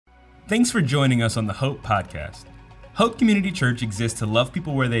Thanks for joining us on the Hope Podcast. Hope Community Church exists to love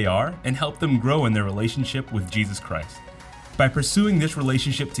people where they are and help them grow in their relationship with Jesus Christ. By pursuing this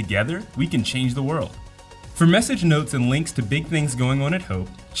relationship together, we can change the world. For message notes and links to big things going on at Hope,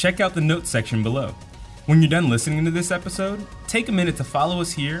 check out the notes section below. When you're done listening to this episode, take a minute to follow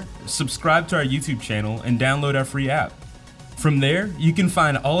us here, subscribe to our YouTube channel, and download our free app. From there, you can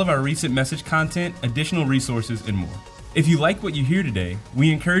find all of our recent message content, additional resources, and more. If you like what you hear today,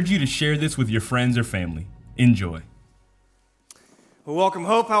 we encourage you to share this with your friends or family. Enjoy. Well, welcome,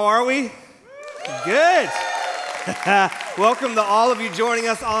 Hope. How are we? Good. Welcome to all of you joining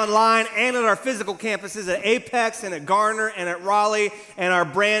us online and at our physical campuses at Apex and at Garner and at Raleigh and our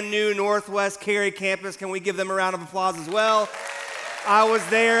brand new Northwest Cary campus. Can we give them a round of applause as well? I was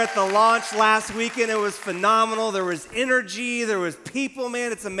there at the launch last weekend. It was phenomenal. There was energy. There was people,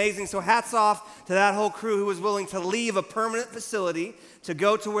 man. It's amazing. So hats off to that whole crew who was willing to leave a permanent facility to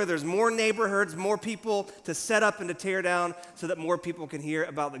go to where there's more neighborhoods, more people to set up and to tear down so that more people can hear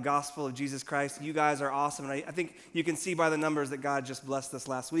about the gospel of Jesus Christ. You guys are awesome. And I think you can see by the numbers that God just blessed us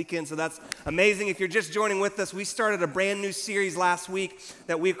last weekend. So that's amazing. If you're just joining with us, we started a brand new series last week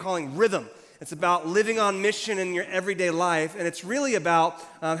that we're calling Rhythm. It's about living on mission in your everyday life, and it's really about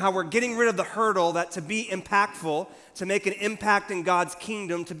how we're getting rid of the hurdle that to be impactful, to make an impact in God's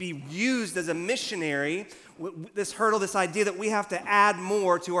kingdom, to be used as a missionary, this hurdle, this idea that we have to add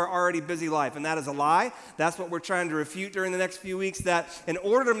more to our already busy life, and that is a lie. That's what we're trying to refute during the next few weeks, that in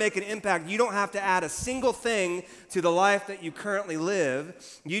order to make an impact, you don't have to add a single thing to the life that you currently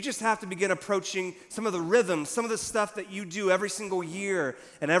live. You just have to begin approaching some of the rhythms, some of the stuff that you do every single year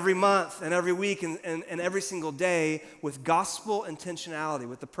and every month and every week and every single day with gospel intentionality,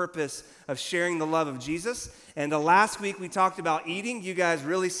 with the purpose of sharing the love of Jesus. And last week we talked about eating. You guys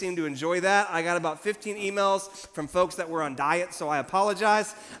really seemed to enjoy that. I got about 15 emails from folks that were on diet, so I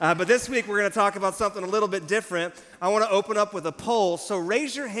apologize. But this week we're going to talk about something a little bit different. I want to open up with a poll. So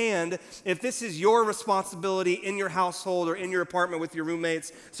raise your hand if this is your responsibility in your household or in your apartment with your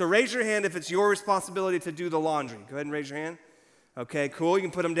roommates. So raise your hand if it's your responsibility to do the laundry. Go ahead and raise your hand. Okay, cool. You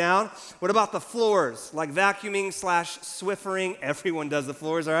can put them down. What about the floors, like vacuuming / Swiffering? Everyone does the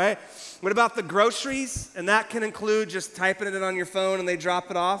floors, all right? What about the groceries? And that can include just typing it in on your phone and they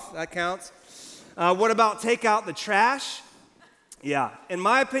drop it off. That counts. What about take out the trash? Yeah. In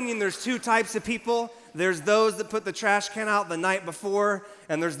my opinion, there's two types of people. There's those that put the trash can out the night before,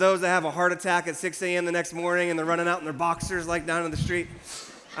 and there's those that have a heart attack at 6 a.m. the next morning and they're running out in their boxers like down in the street.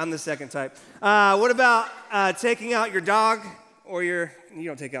 I'm the second type. What about taking out your dog? Or you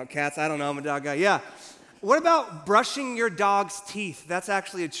don't take out cats. I don't know. I'm a dog guy. Yeah. What about brushing your dog's teeth? That's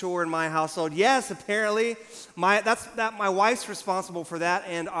actually a chore in my household. Yes, apparently. My wife's responsible for that,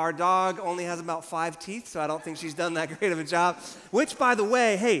 and our dog only has about 5 teeth, so I don't think she's done that great of a job. Which, by the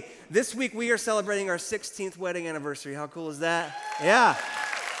way, hey, this week we are celebrating our 16th wedding anniversary. How cool is that? Yeah.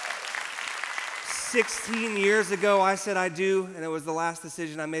 16 years ago, I said I do, and it was the last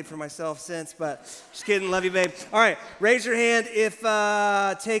decision I made for myself since, but just kidding, love you, babe. All right, raise your hand if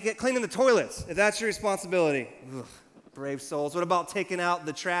cleaning the toilets, if that's your responsibility. Ugh, brave souls. What about taking out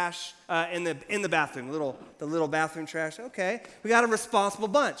the trash in the bathroom, the little bathroom trash? Okay, we got a responsible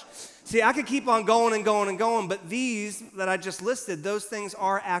bunch. See, I could keep on going and going and going, but these that I just listed, those things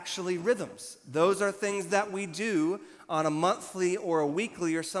are actually rhythms. Those are things that we do on a monthly or a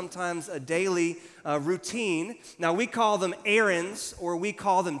weekly or sometimes a daily routine. Now, we call them errands, or we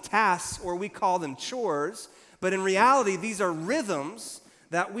call them tasks, or we call them chores, but in reality, these are rhythms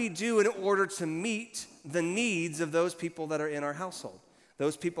that we do in order to meet the needs of those people that are in our household,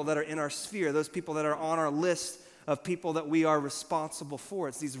 those people that are in our sphere, those people that are on our list of people that we are responsible for.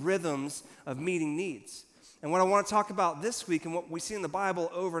 It's these rhythms of meeting needs. And what I want to talk about this week, and what we see in the Bible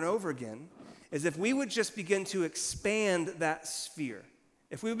over and over again, is if we would just begin to expand that sphere,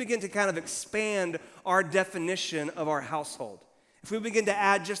 if we would begin to kind of expand our definition of our household, if we begin to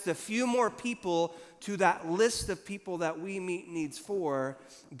add just a few more people to that list of people that we meet needs for,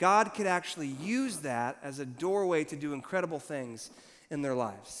 God could actually use that as a doorway to do incredible things in their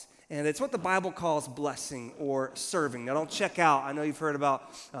lives. And it's what the Bible calls blessing or serving. Now, don't check out. I know you've heard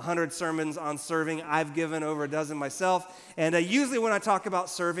about 100 sermons on serving. I've given over a dozen myself. And usually when I talk about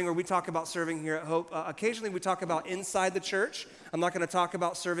serving, or we talk about serving here at Hope, occasionally we talk about inside the church. I'm not going to talk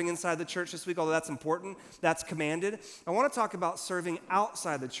about serving inside the church this week, although that's important. That's commanded. I want to talk about serving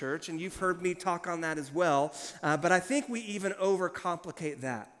outside the church, and you've heard me talk on that as well. But I think we even overcomplicate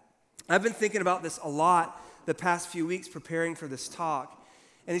that. I've been thinking about this a lot the past few weeks preparing for this talk.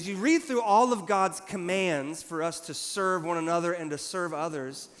 And as you read through all of God's commands for us to serve one another and to serve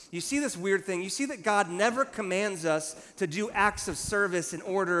others, you see this weird thing. You see that God never commands us to do acts of service in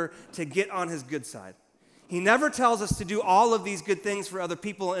order to get on his good side. He never tells us to do all of these good things for other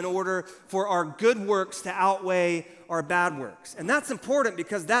people in order for our good works to outweigh our bad works. And that's important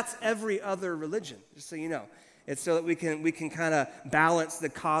because that's every other religion, just so you know. It's so that we can kind of balance the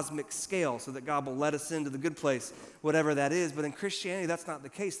cosmic scale so that God will let us into the good place, whatever that is. But in Christianity, that's not the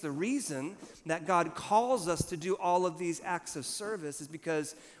case. The reason that God calls us to do all of these acts of service is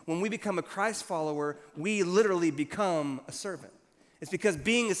because when we become a Christ follower, we literally become a servant. It's because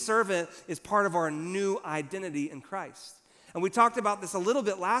being a servant is part of our new identity in Christ. And we talked about this a little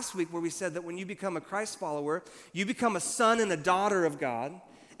bit last week where we said that when you become a Christ follower, you become a son and a daughter of God.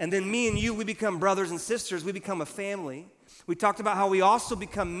 And then me and you, we become brothers and sisters. We become a family. We talked about how we also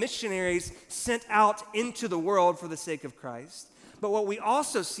become missionaries sent out into the world for the sake of Christ. But what we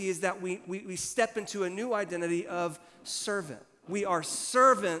also see is that we step into a new identity of servant. We are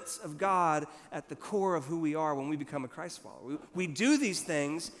servants of God at the core of who we are when we become a Christ follower. We do these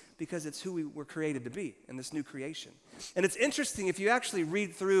things because it's who we were created to be in this new creation. And it's interesting, if you actually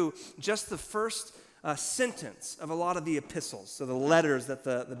read through just the first sentence of a lot of the epistles, so the letters that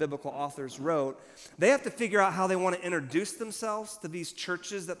the biblical authors wrote, they have to figure out how they want to introduce themselves to these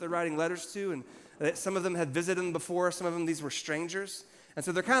churches that they're writing letters to. And some of them had visited them before, some of them, these were strangers. And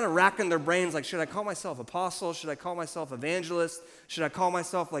so they're kind of racking their brains like, should I call myself apostle? Should I call myself evangelist? Should I call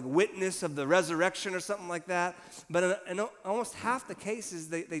myself like witness of the resurrection or something like that? But in almost half the cases,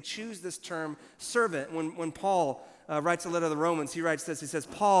 they choose this term servant. When Paul writes a letter to the Romans, he writes this. He says,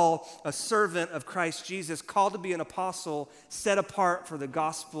 Paul, a servant of Christ Jesus, called to be an apostle, set apart for the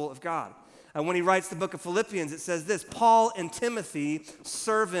gospel of God. When he writes the book of Philippians, it says this, Paul and Timothy,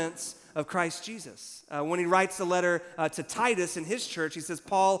 servants of Christ Jesus. When he writes a letter to Titus in his church, he says,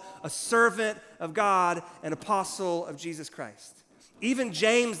 Paul, a servant of God, an apostle of Jesus Christ. Even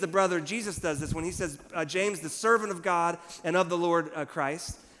James, the brother of Jesus, does this when he says, James, the servant of God and of the Lord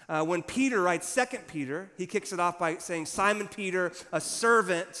Christ. When Peter writes 2 Peter, he kicks it off by saying, Simon Peter, a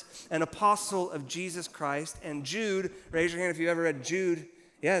servant and apostle of Jesus Christ. And Jude, raise your hand if you ever read Jude.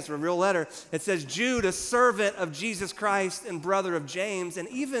 Yeah, it's a real letter. It says, Jude, a servant of Jesus Christ and brother of James. And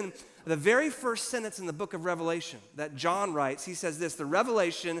even the very first sentence in the book of Revelation that John writes, he says this, the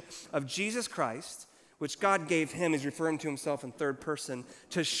revelation of Jesus Christ, which God gave him, he's referring to himself in third person,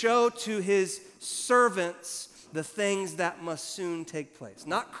 to show to his servants the things that must soon take place.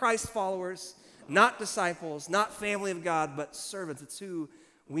 Not Christ followers, not disciples, not family of God, but servants. It's who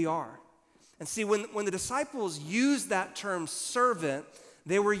we are. And see, when the disciples used that term servant,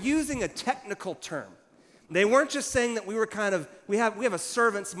 they were using a technical term. They weren't just saying that we have a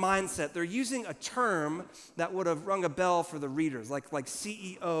servant's mindset. They're using a term that would have rung a bell for the readers, like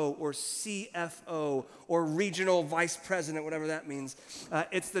CEO or CFO or regional vice president, whatever that means.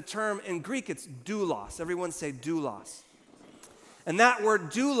 It's the term, in Greek, it's doulos. Everyone say doulos. And that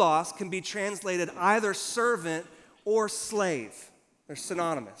word doulos can be translated either servant or slave. They're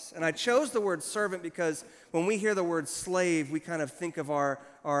synonymous. And I chose the word servant because when we hear the word slave, we kind of think of our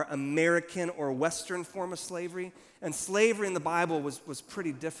American or Western form of slavery. And slavery in the Bible was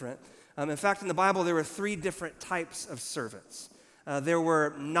pretty different. In fact, in the Bible, there were 3 different types of servants. There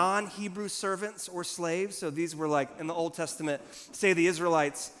were non-Hebrew servants or slaves. So these were like, in the Old Testament, say the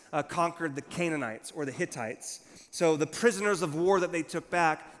Israelites conquered the Canaanites or the Hittites. So the prisoners of war that they took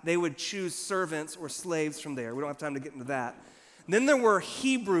back, they would choose servants or slaves from there. We don't have time to get into that. Then there were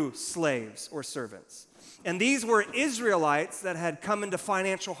Hebrew slaves or servants. And these were Israelites that had come into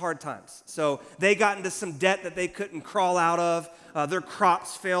financial hard times. So they got into some debt that they couldn't crawl out of. Their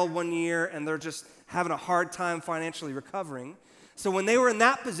crops failed one year, and they're just having a hard time financially recovering. So when they were in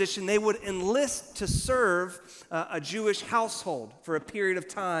that position, they would enlist to serve a Jewish household for a period of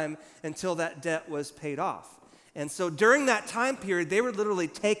time until that debt was paid off. And so during that time period, they would literally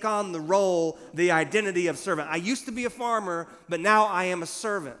take on the role, the identity of servant. I used to be a farmer, but now I am a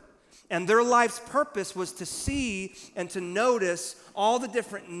servant. And their life's purpose was to see and to notice all the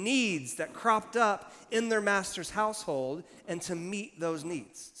different needs that cropped up in their master's household and to meet those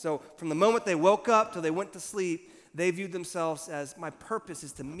needs. So from the moment they woke up till they went to sleep, they viewed themselves as, my purpose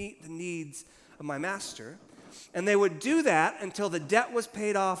is to meet the needs of my master. And they would do that until the debt was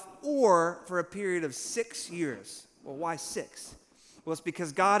paid off or for a period of 6 years. Well, why 6? Well, it's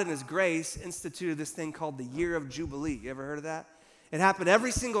because God in his grace instituted this thing called the year of Jubilee. You ever heard of that? It happened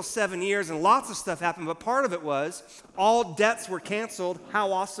every single 7 years, and lots of stuff happened, but part of it was all debts were canceled.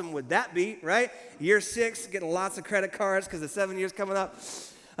 How awesome would that be, right? Year 6, getting lots of credit cards because the 7 years coming up.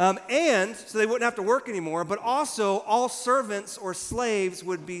 And so they wouldn't have to work anymore, but also all servants or slaves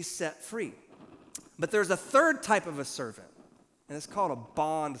would be set free. But there's a third type of a servant, and it's called a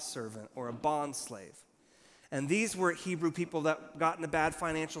bond servant or a bond slave. And these were Hebrew people that got in a bad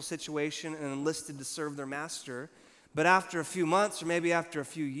financial situation and enlisted to serve their master. But after a few months or maybe after a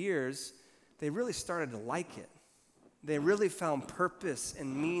few years, they really started to like it. They really found purpose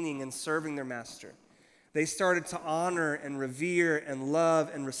and meaning in serving their master. They started to honor and revere and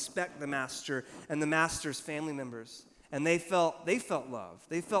love and respect the master and the master's family members. And they felt loved.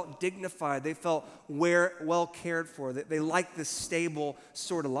 They felt dignified. They felt well cared for. They liked this stable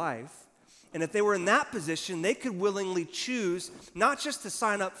sort of life. And if they were in that position, they could willingly choose not just to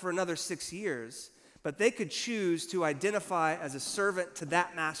sign up for another 6 years, but they could choose to identify as a servant to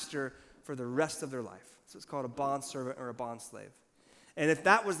that master for the rest of their life. So it's called a bond servant or a bond slave. And if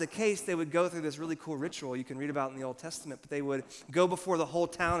that was the case, they would go through this really cool ritual you can read about in the Old Testament, but they would go before the whole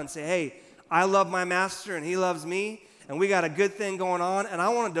town and say, hey, I love my master and he loves me, and we got a good thing going on, and I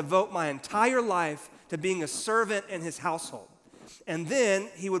want to devote my entire life to being a servant in his household. And then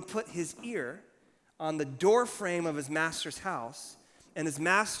he would put his ear on the door frame of his master's house, and his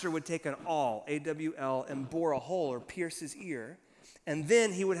master would take an awl, A-W-L, and bore a hole or pierce his ear, and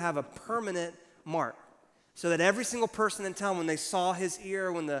then he would have a permanent mark. So that every single person in town, when they saw his ear,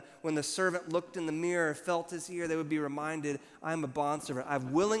 when the servant looked in the mirror, felt his ear, they would be reminded, I'm a bondservant.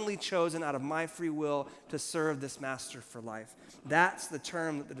 I've willingly chosen out of my free will to serve this master for life. That's the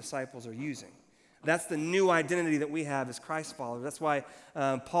term that the disciples are using. That's the new identity that we have as Christ followers. That's why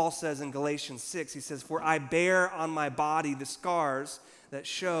Paul says in Galatians 6, he says, for I bear on my body the scars that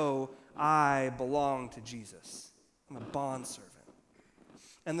show I belong to Jesus. I'm a bondservant.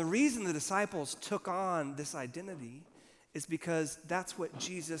 And the reason the disciples took on this identity is because that's what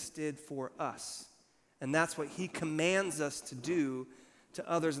Jesus did for us. And that's what he commands us to do to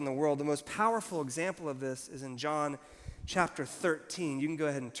others in the world. The most powerful example of this is in John chapter 13. You can go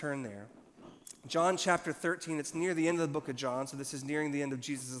ahead and turn there. John chapter 13, it's near the end of the book of John, so this is nearing the end of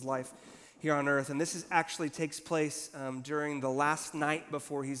Jesus' life here on earth. And this actually takes place during the last night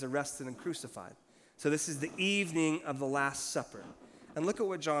before he's arrested and crucified. So this is the evening of the Last Supper. And look at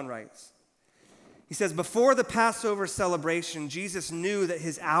what John writes. He says, before the Passover celebration, Jesus knew that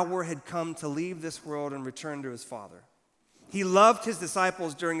his hour had come to leave this world and return to his Father. He loved his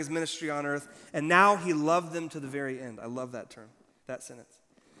disciples during his ministry on earth, and now he loved them to the very end. I love that term, that sentence.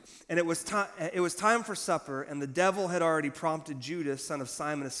 And it was time for supper, and the devil had already prompted Judas, son of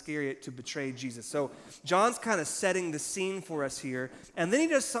Simon Iscariot, to betray Jesus. So John's kind of setting the scene for us here, and then he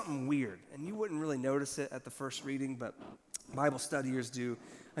does something weird, and you wouldn't really notice it at the first reading, but Bible studiers do.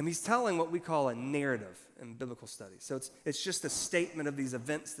 He's telling what we call a narrative in biblical studies. So it's just a statement of these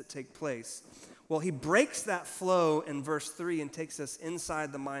events that take place. Well, he breaks that flow in verse 3 and takes us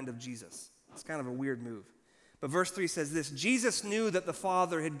inside the mind of Jesus. It's kind of a weird move. But verse 3 says this, Jesus knew that the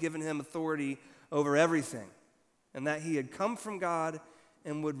Father had given him authority over everything, and that he had come from God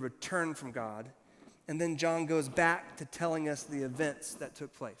and would return from God. And then John goes back to telling us the events that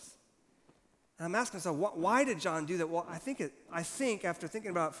took place. And I'm asking myself, why did John do that? Well, I think after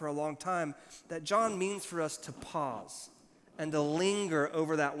thinking about it for a long time, that John means for us to pause and to linger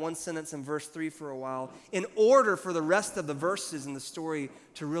over that one sentence in verse 3 for a while in order for the rest of the verses in the story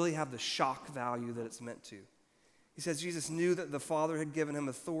to really have the shock value that it's meant to. He says Jesus knew that the Father had given him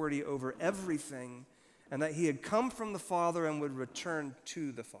authority over everything and that he had come from the Father and would return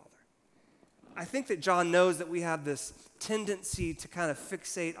to the Father. I think that John knows that we have this tendency to kind of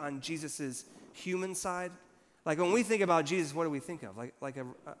fixate on Jesus's human side. Like when we think about Jesus, what do we think of? Like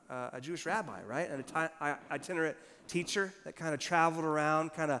a Jewish rabbi, right? An itinerant teacher that kind of traveled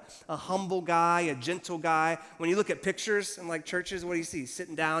around, kind of a humble guy, a gentle guy. When you look at pictures in like churches, what do you see?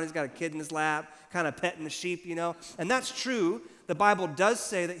 Sitting down, he's got a kid in his lap, kind of petting the sheep, you know? And that's true. The Bible does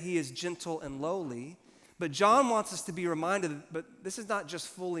say that he is gentle and lowly, but John wants us to be reminded, but this is not just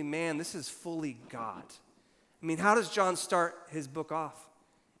fully man, this is fully God. I mean, how does John start his book off?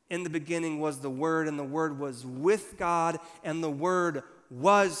 In the beginning was the Word, and the Word was with God, and the Word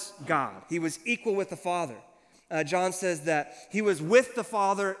was God. He was equal with the Father. John says that he was with the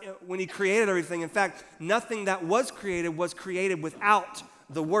Father when he created everything. In fact, nothing that was created without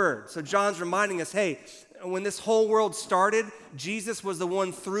the Word. So John's reminding us, hey, when this whole world started, Jesus was the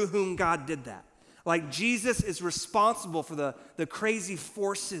one through whom God did that. Like Jesus is responsible for the crazy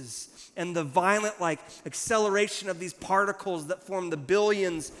forces and the violent acceleration of these particles that form the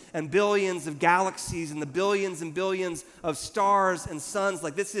billions and billions of galaxies and the billions and billions of stars and suns.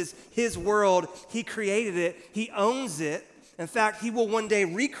 Like this is his world. He created it. He owns it. In fact, he will one day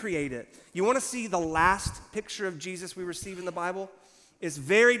recreate it. You want to see the last picture of Jesus we receive in the Bible? It's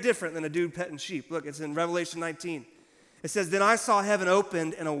very different than a dude petting sheep. Look, it's in Revelation 19. It says, "Then I saw heaven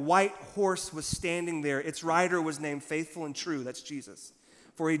opened, and a white horse was standing there. Its rider was named Faithful and True," that's Jesus,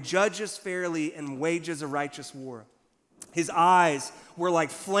 "for he judges fairly and wages a righteous war. His eyes were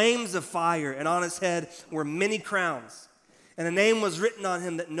like flames of fire, and on his head were many crowns. And a name was written on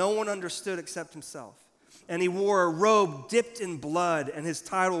him that no one understood except himself. And he wore a robe dipped in blood, and his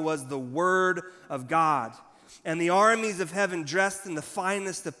title was the Word of God. And the armies of heaven, dressed in the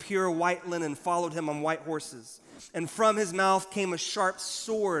finest of pure white linen, followed him on white horses. And from his mouth came a sharp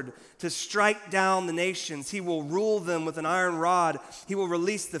sword to strike down the nations. He will rule them with an iron rod. He will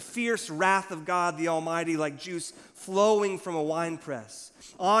release the fierce wrath of God the Almighty like juice flowing from a winepress.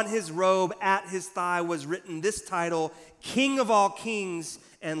 On his robe at his thigh was written this title, King of all kings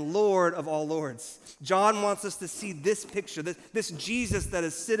and Lord of all lords." John wants us to see this picture, this Jesus that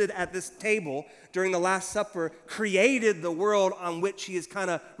is seated at this table during the Last Supper created the world on which he is kind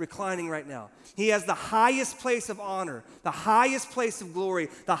of reclining right now. He has the highest place of honor, the highest place of glory,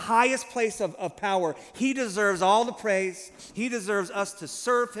 the highest place of power. He deserves all the praise. He deserves us to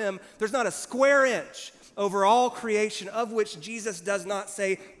serve him. There's not a square inch over all creation of which Jesus does not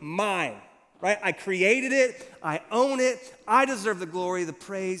say, "Mine." Right? I created it. I own it. I deserve the glory, the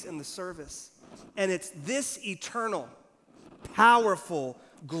praise, and the service. And it's this eternal, powerful,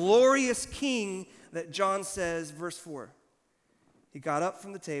 glorious King that John says, verse 4, he got up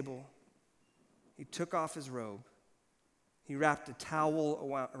from the table. He took off his robe. He wrapped a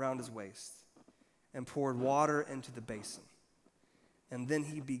towel around his waist and poured water into the basin. And then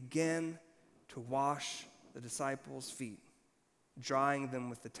he began to wash the disciples' feet, drying them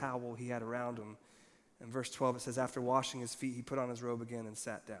with the towel he had around him. In verse 12, it says, after washing his feet, he put on his robe again and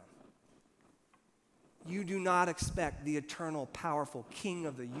sat down. You do not expect the eternal, powerful King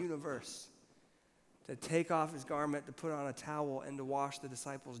of the universe to take off his garment, to put on a towel, and to wash the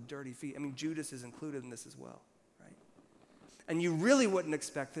disciples' dirty feet. I mean, Judas is included in this as well, right? And you really wouldn't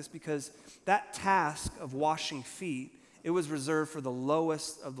expect this because that task of washing feet, it was reserved for the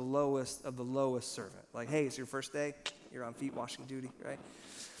lowest of the lowest of the lowest servant. Like, hey, it's your first day. You're on feet washing duty, right?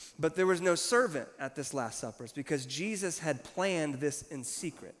 But there was no servant at this Last Supper. It's because Jesus had planned this in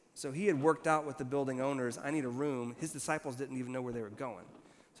secret. So he had worked out with the building owners, I need a room. His disciples didn't even know where they were going.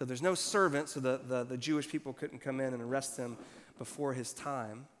 So there's no servant, so the Jewish people couldn't come in and arrest him before his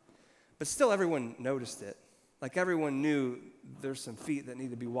time. But still everyone noticed it. Like everyone knew there's some feet that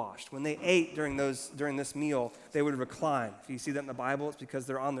need to be washed. When they ate during this meal, they would recline. If you see that in the Bible, it's because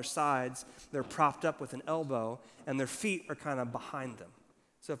they're on their sides, they're propped up with an elbow, and their feet are kind of behind them.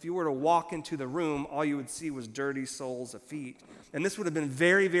 So if you were to walk into the room, all you would see was dirty soles of feet. And this would have been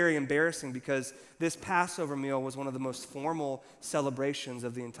very, very embarrassing because this Passover meal was one of the most formal celebrations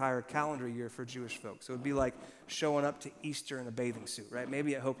of the entire calendar year for Jewish folks. So it would be like showing up to Easter in a bathing suit, right?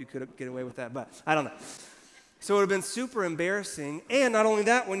 Maybe I hope you could get away with that, but I don't know. So it would have been super embarrassing. And not only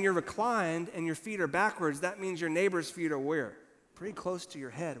that, when you're reclined and your feet are backwards, that means your neighbor's feet are where? Pretty close to your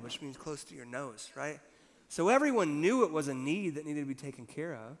head, which means close to your nose, right? So everyone knew it was a need that needed to be taken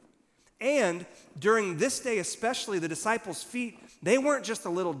care of. And during this day especially, the disciples' feet, they weren't just a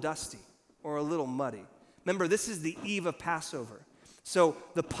little dusty or a little muddy. Remember, this is the eve of Passover. So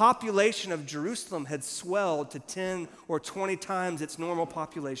the population of Jerusalem had swelled to 10 or 20 times its normal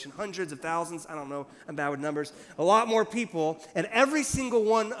population, hundreds of thousands, I don't know, I'm bad with numbers, a lot more people, and every single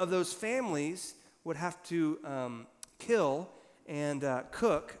one of those families would have to kill and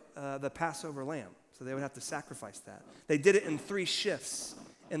cook the Passover lamb. So they would have to sacrifice that. They did it in 3 shifts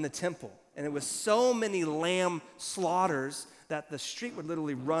in the temple, and it was so many lamb slaughters that the street would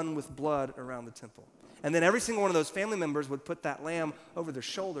literally run with blood around the temple. And then every single one of those family members would put that lamb over their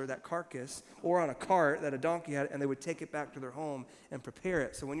shoulder, that carcass, or on a cart that a donkey had, and they would take it back to their home and prepare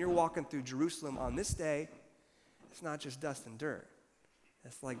it. So when you're walking through Jerusalem on this day, it's not just dust and dirt.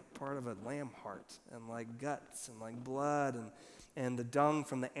 It's like part of a lamb heart, and like guts, and like blood, and the dung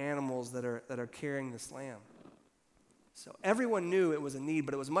from the animals that are carrying this lamb. So everyone knew it was a need,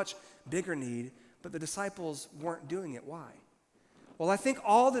 but it was a much bigger need, but the disciples weren't doing it. Why? Well, I think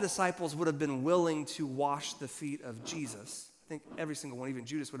all the disciples would have been willing to wash the feet of Jesus. I think every single one, even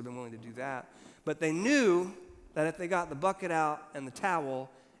Judas, would have been willing to do that. But they knew that if they got the bucket out and the towel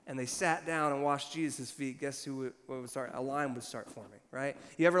and they sat down and washed Jesus' feet, guess who would start? A line would start forming, right?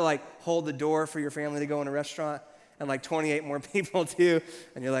 You ever like hold the door for your family to go in a restaurant and like 28 more people do,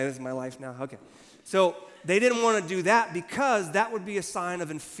 and you're like, this is my life now? Okay. So they didn't want to do that because that would be a sign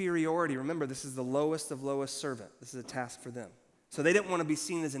of inferiority. Remember, this is the lowest of lowest servant. This is a task for them. So they didn't want to be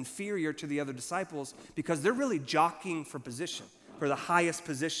seen as inferior to the other disciples because they're really jockeying for position, for the highest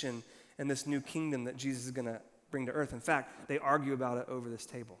position in this new kingdom that Jesus is going to bring to earth. In fact, they argue about it over this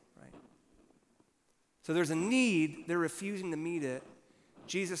table, right? So there's a need. They're refusing to meet it.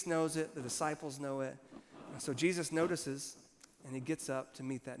 Jesus knows it. The disciples know it. And so Jesus notices, and he gets up to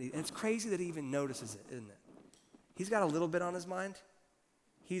meet that need. And it's crazy that he even notices it, isn't it? He's got a little bit on his mind.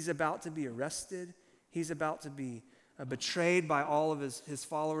 He's about to be arrested. He's about to be betrayed by all of his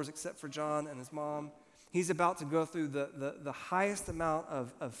followers except for John and his mom. He's about to go through the highest amount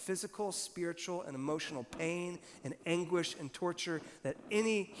of physical, spiritual, and emotional pain and anguish and torture that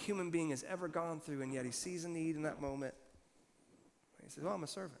any human being has ever gone through, and yet he sees a need in that moment. He says, well, I'm a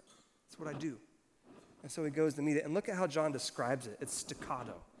servant. That's what I do. And so he goes to meet it. And look at how John describes it. It's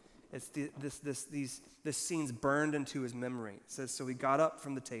staccato. It's this scene's burned into his memory. It says, so he got up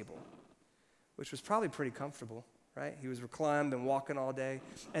from the table, which was probably pretty comfortable, right? He was reclined and walking all day.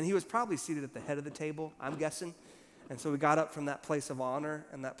 And he was probably seated at the head of the table, I'm guessing. And so he got up from that place of honor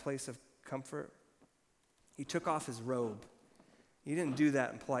and that place of comfort. He took off his robe. You didn't do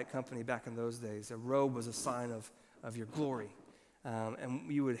that in polite company back in those days. A robe was a sign of your glory.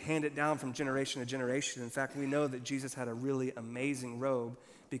 And you would hand it down from generation to generation. In fact, we know that Jesus had a really amazing robe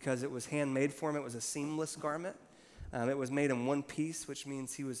because it was handmade for him. It was a seamless garment. It was made in one piece, which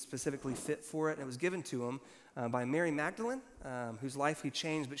means he was specifically fit for it. And it was given to him by Mary Magdalene, whose life he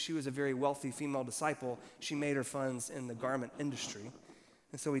changed, but she was a very wealthy female disciple. She made her funds in the garment industry.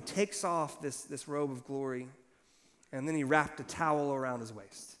 And so he takes off this robe of glory, and then he wrapped a towel around his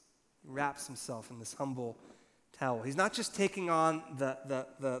waist. He wraps himself in this humble towel. He's not just taking on the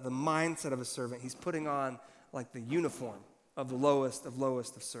mindset of a servant. He's putting on like the uniform of the lowest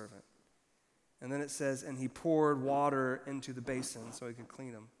of servant. And then it says, and he poured water into the basin so he could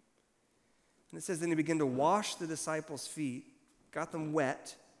clean them. And it says, then he began to wash the disciples' feet, got them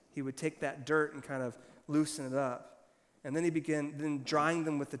wet. He would take that dirt and kind of loosen it up. And then he began drying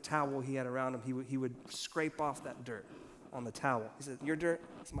them with the towel he had around him. He would scrape off that dirt on the towel. He said, your dirt,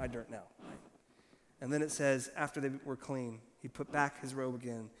 it's my dirt now. Right? And then it says, after they were clean, he put back his robe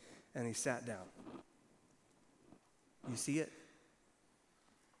again, and he sat down. You see it?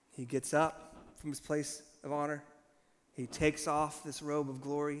 He gets up from his place of honor. He takes off this robe of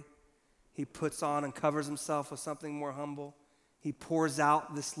glory. He puts on and covers himself with something more humble. He pours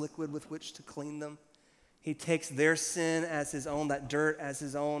out this liquid with which to clean them. He takes their sin as his own, that dirt as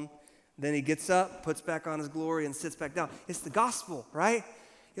his own. Then he gets up, puts back on his glory, and sits back down. It's the gospel, right?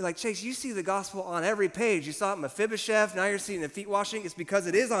 You're like, Chase, you see the gospel on every page. You saw it in Mephibosheth. Now you're seeing the feet washing. It's because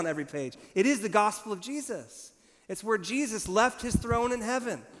it is on every page. It is the gospel of Jesus. It's where Jesus left his throne in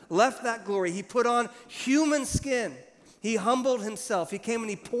heaven, left that glory. He put on human skin. He humbled himself. He came and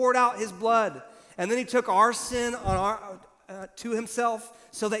he poured out his blood. And then he took our sin to himself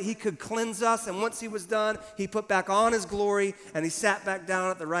so that he could cleanse us. And once he was done, he put back on his glory and he sat back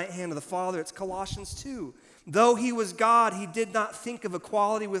down at the right hand of the Father. It's Colossians 2. Though he was God, he did not think of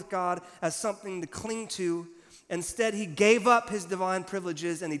equality with God as something to cling to. Instead, he gave up his divine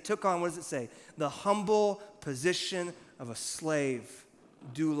privileges and he took on, what does it say? The humble position of a slave,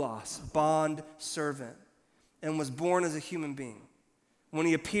 doulos, bond servant, and was born as a human being. When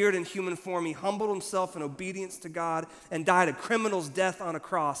he appeared in human form, he humbled himself in obedience to God and died a criminal's death on a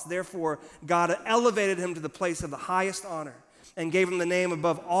cross. Therefore, God elevated him to the place of the highest honor and gave him the name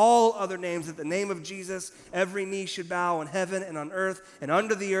above all other names, that the name of Jesus, every knee should bow in heaven and on earth and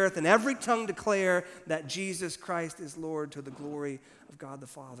under the earth, and every tongue declare that Jesus Christ is Lord, to the glory of God the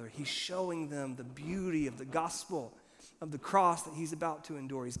Father. He's showing them the beauty of the gospel, of the cross that he's about to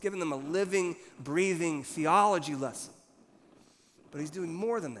endure. He's giving them a living, breathing theology lesson. But he's doing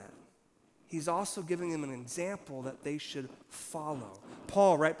more than that. He's also giving them an example that they should follow.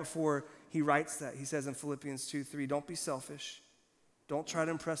 Paul, right before he writes that, he says in Philippians 2:3, don't be selfish. Don't try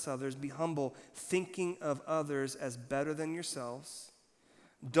to impress others. Be humble, thinking of others as better than yourselves.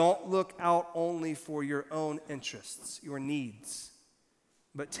 Don't look out only for your own interests, your needs,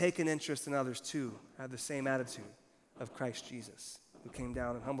 but take an interest in others too. Have the same attitude of Christ Jesus, who came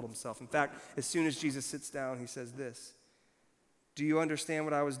down and humbled himself. In fact, as soon as Jesus sits down, he says this, do you understand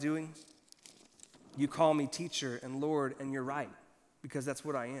what I was doing? You call me teacher and Lord, and you're right, because that's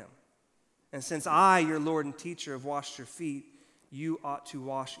what I am. And since I, your Lord and teacher, have washed your feet, you ought to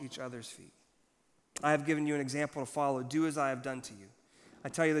wash each other's feet. I have given you an example to follow. Do as I have done to you. I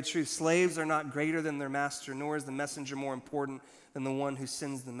tell you the truth, slaves are not greater than their master, nor is the messenger more important than the one who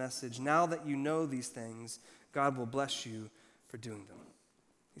sends the message. Now that you know these things, God will bless you for doing them.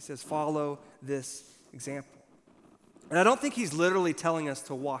 He says, follow this example. And I don't think he's literally telling us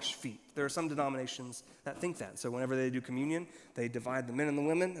to wash feet. There are some denominations that think that. So whenever they do communion, they divide the men and the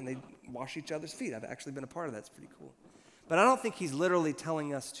women, and they wash each other's feet. I've actually been a part of that. It's pretty cool. But I don't think he's literally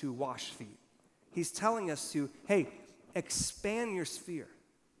telling us to wash feet. He's telling us to, hey, expand your sphere.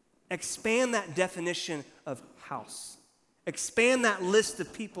 Expand that definition of house. Expand that list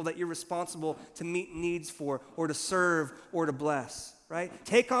of people that you're responsible to meet needs for or to serve or to bless, right?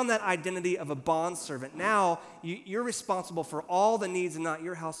 Take on that identity of a bondservant. Now you're responsible for all the needs of not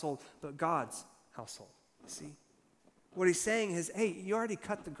your household, but God's household. See? What he's saying is, hey, you already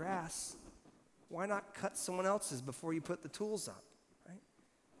cut the grass. Why not cut someone else's before you put the tools up, right?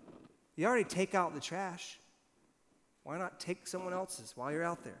 You already take out the trash. Why not take someone else's while you're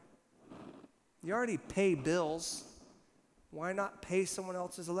out there? You already pay bills. Why not pay someone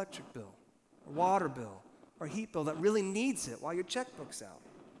else's electric bill or water bill or heat bill that really needs it while your checkbook's out?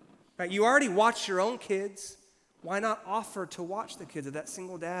 Right? You already watch your own kids. Why not offer to watch the kids of that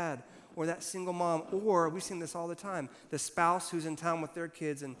single dad or that single mom? Or, we've seen this all the time, the spouse who's in town with their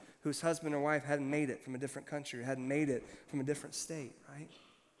kids and whose husband or wife hadn't made it from a different country or hadn't made it from a different state, right?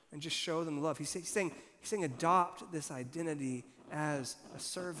 And just show them love. He's saying adopt this identity as a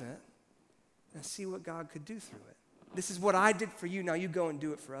servant and see what God could do through it. This is what I did for you, now you go and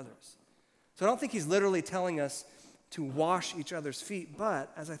do it for others. So I don't think he's literally telling us to wash each other's feet,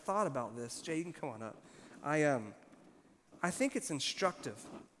 but as I thought about this, Jay, you can come on up. I think it's instructive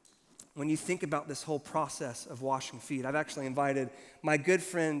when you think about this whole process of washing feet. I've actually invited my good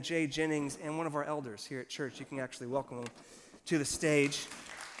friend Jay Jennings and one of our elders here at church. You can actually welcome them to the stage.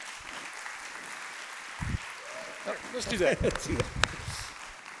 Oh, let's do that.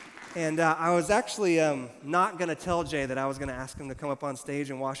 And I was actually not going to tell Jay that I was going to ask him to come up on stage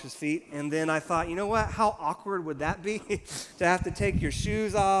and wash his feet. And then I thought, you know what? How awkward would that be to have to take your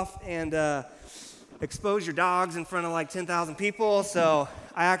shoes off and expose your dogs in front of like 10,000 people? So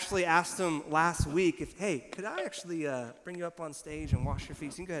I actually asked him last week if, hey, could I actually bring you up on stage and wash your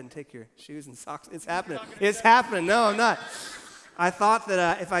feet? So you can go ahead and take your shoes and socks. It's happening. It's happening. No, I'm not. I thought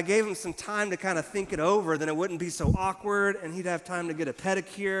that if I gave him some time to kind of think it over, then it wouldn't be so awkward, and he'd have time to get a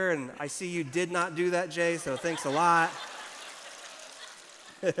pedicure, and I see you did not do that, Jay, so thanks a lot.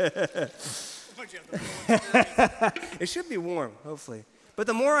 It should be warm, hopefully. But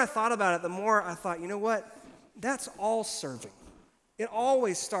the more I thought about it, the more I thought, you know what? That's all serving. It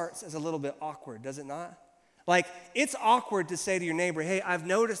always starts as a little bit awkward, does it not? Like, it's awkward to say to your neighbor, hey, I've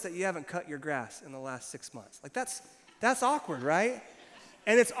noticed that you haven't cut your grass in the last 6 months. Like, that's awkward, right?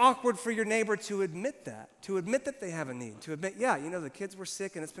 And it's awkward for your neighbor to admit that they have a need, to admit, yeah, you know, the kids were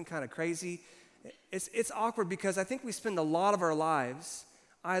sick and it's been kind of crazy. It's awkward because I think we spend a lot of our lives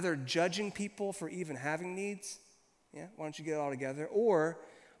either judging people for even having needs, yeah, why don't you get it all together, or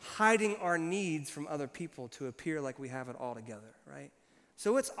hiding our needs from other people to appear like we have it all together, right?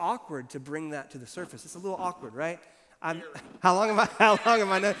 So it's awkward to bring that to the surface. It's a little awkward, right? How long have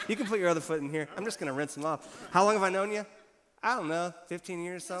I known? You can put your other foot in here. I'm just going to rinse them off. How long have I known you? I don't know, 15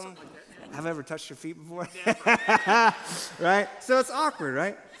 years, something like have I ever touched your feet before? Right? So it's awkward,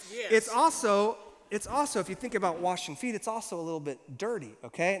 right? Yes. It's also, if you think about washing feet, it's also a little bit dirty,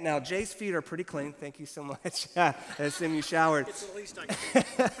 okay? Now, Jay's feet are pretty clean. Thank you so much. I assume you showered. It's the least I can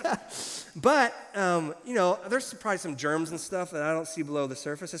do. But, you know, there's probably some germs and stuff that I don't see below the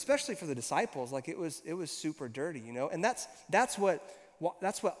surface, especially for the disciples. Like, it was super dirty, you know? And that's what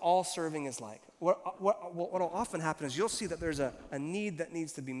all serving is like. What will often happen is you'll see that there's a need that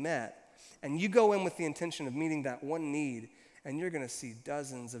needs to be met, and you go in with the intention of meeting that one need, and you're going to see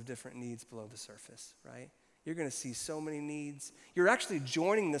dozens of different needs below the surface, right? You're going to see so many needs. You're actually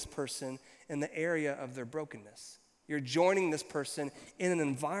joining this person in the area of their brokenness. You're joining this person in an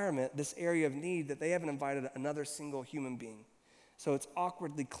environment, this area of need that they haven't invited another single human being. So it's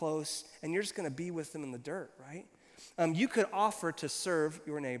awkwardly close, and you're just going to be with them in the dirt, right? You could offer to serve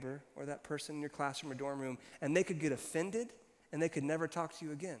your neighbor or that person in your classroom or dorm room, and they could get offended, and they could never talk to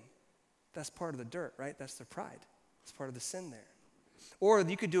you again. That's part of the dirt, right? That's their pride. It's part of the sin there. Or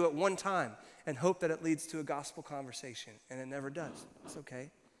you could do it one time and hope that it leads to a gospel conversation, and it never does. It's okay.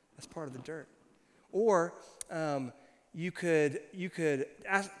 That's part of the dirt. Or you could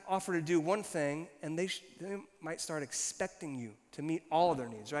offer to do one thing, and they might start expecting you to meet all of their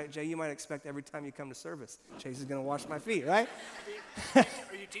needs, right? Jay, you might expect every time you come to service, Chase is going to wash my feet, right? Are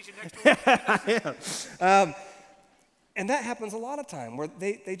you teaching next week? I am. And that happens a lot of time where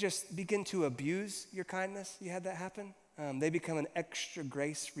they just begin to abuse your kindness. You had that happen? They become an extra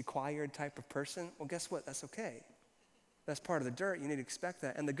grace required type of person. Well, guess what? That's okay. That's part of the dirt. You need to expect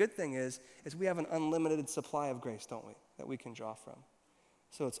that. And the good thing is we have an unlimited supply of grace, don't we, that we can draw from.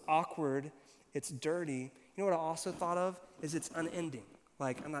 So it's awkward. It's dirty. You know what I also thought of is it's unending.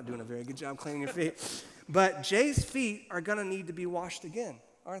 Like, I'm not doing a very good job cleaning your feet. But Jay's feet are going to need to be washed again,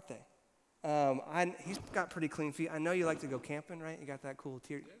 aren't they? He's got pretty clean feet. I know you like to go camping, right? You got that cool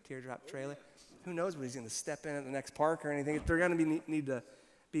teardrop trailer. who knows what he's going to step in at the next park or anything. They're going to need to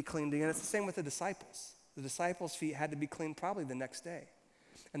be cleaned again. It's the same with the disciples. The disciples' feet had to be cleaned probably the next day.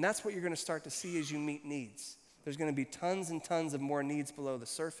 And that's what you're going to start to see as you meet needs. There's going to be tons and tons of more needs below the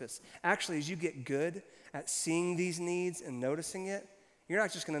surface. Actually, as you get good at seeing these needs and noticing it, you're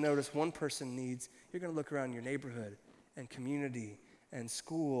not just going to notice one person needs. You're going to look around your neighborhood and community and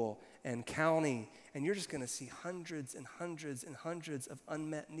school and county, and you're just going to see hundreds and hundreds and hundreds of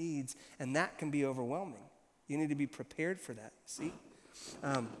unmet needs, and that can be overwhelming. You need to be prepared for that, see?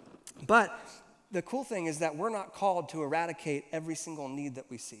 But the cool thing is that we're not called to eradicate every single need that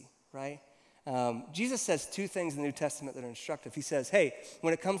we see, right? Jesus says two things in the New Testament that are instructive. He says, hey,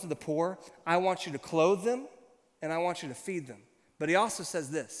 when it comes to the poor, I want you to clothe them and I want you to feed them. But he also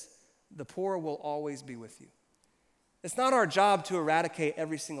says this, the poor will always be with you. It's not our job to eradicate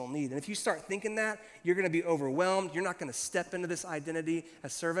every single need. And if you start thinking that, you're going to be overwhelmed. You're not going to step into this identity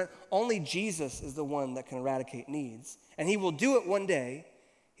as servant. Only Jesus is the one that can eradicate needs. And he will do it one day.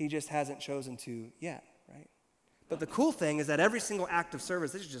 He just hasn't chosen to yet, right? But the cool thing is that every single act of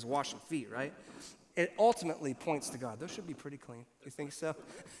service, this is just washing feet, right? It ultimately points to God. Those should be pretty clean. You think so?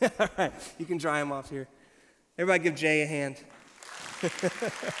 All right, you can dry them off here. Everybody give Jay a hand.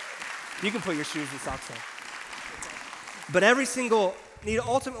 You can put your shoes and socks on. But every single need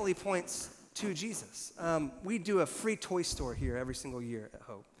ultimately points to Jesus. We do a free toy store here every single year at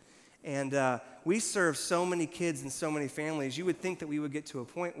Hope. And we serve so many kids and so many families, you would think that we would get to a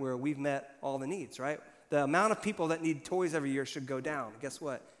point where we've met all the needs, right? The amount of people that need toys every year should go down. Guess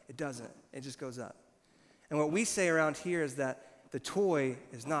what? It doesn't. It just goes up. And what we say around here is that the toy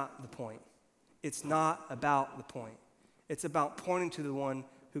is not the point. It's not about the point. It's about pointing to the one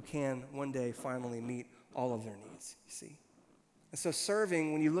who can one day finally meet all of their needs, you see? And so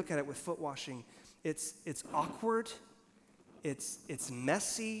serving, when you look at it with foot washing, it's awkward, it's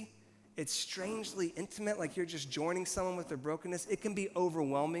messy, it's strangely intimate, like you're just joining someone with their brokenness. It can be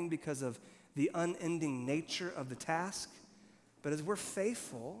overwhelming because of the unending nature of the task. But as we're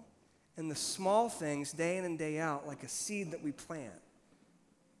faithful in the small things day in and day out, like a seed that we plant,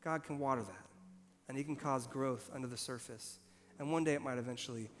 God can water that. And he can cause growth under the surface. And one day it might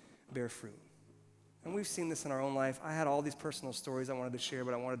eventually bear fruit. And we've seen this in our own life. I had all these personal stories I wanted to share,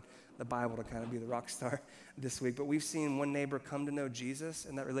 but I wanted the Bible to kind of be the rock star this week. But we've seen one neighbor come to know Jesus,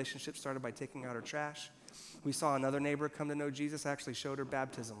 and that relationship started by taking out her trash. We saw another neighbor come to know Jesus. I actually showed her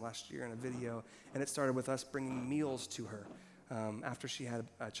baptism last year in a video, and it started with us bringing meals to her after she had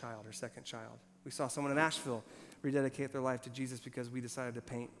a child, her second child. We saw someone in Asheville rededicate their life to Jesus because we decided to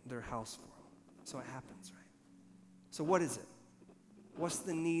paint their house for them. So it happens, right? So what is it? What's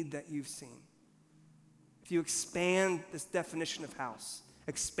the need that you've seen? If you expand this definition of house,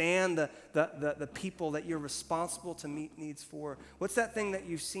 expand the people that you're responsible to meet needs for, what's that thing that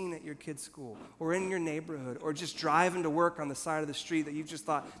you've seen at your kid's school or in your neighborhood or just driving to work on the side of the street that you've just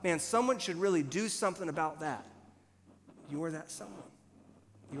thought, man, someone should really do something about that? You are that someone.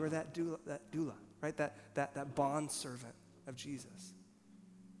 You are that doula, right? That bond servant of Jesus.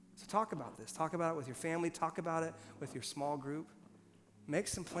 So talk about this. Talk about it with your family. Talk about it with your small group. Make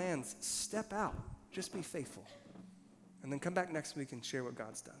some plans. Step out. Just be faithful. And then come back next week and share what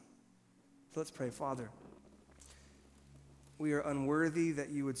God's done. So let's pray. Father, we are unworthy that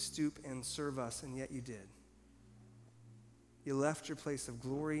you would stoop and serve us, and yet you did. You left your place of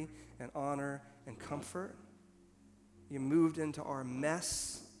glory and honor and comfort. You moved into our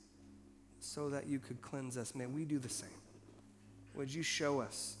mess so that you could cleanse us. May we do the same. Would you show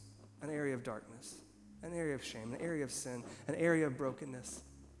us an area of darkness, an area of shame, an area of sin, an area of brokenness?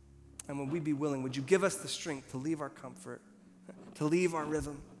 And would we be willing, would you give us the strength to leave our comfort, to leave our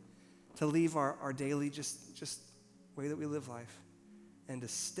rhythm, to leave our daily just way that we live life, and to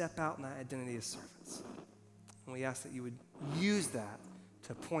step out in that identity as servants? And we ask that you would use that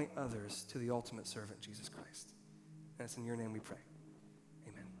to point others to the ultimate servant, Jesus Christ. And it's in your name we pray.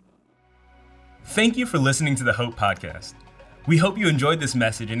 Amen. Thank you for listening to the Hope Podcast. We hope you enjoyed this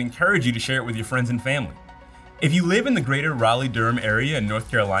message and encourage you to share it with your friends and family. If you live in the greater Raleigh-Durham area in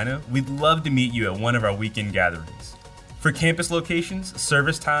North Carolina, we'd love to meet you at one of our weekend gatherings. For campus locations,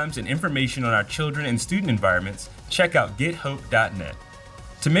 service times, and information on our children and student environments, check out gethope.net.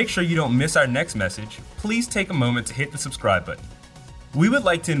 To make sure you don't miss our next message, please take a moment to hit the subscribe button. We would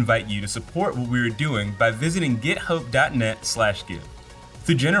like to invite you to support what we are doing by visiting gethope.net/give.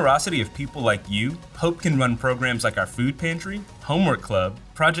 Through generosity of people like you, Hope can run programs like our food pantry, homework club,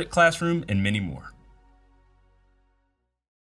 project classroom, and many more.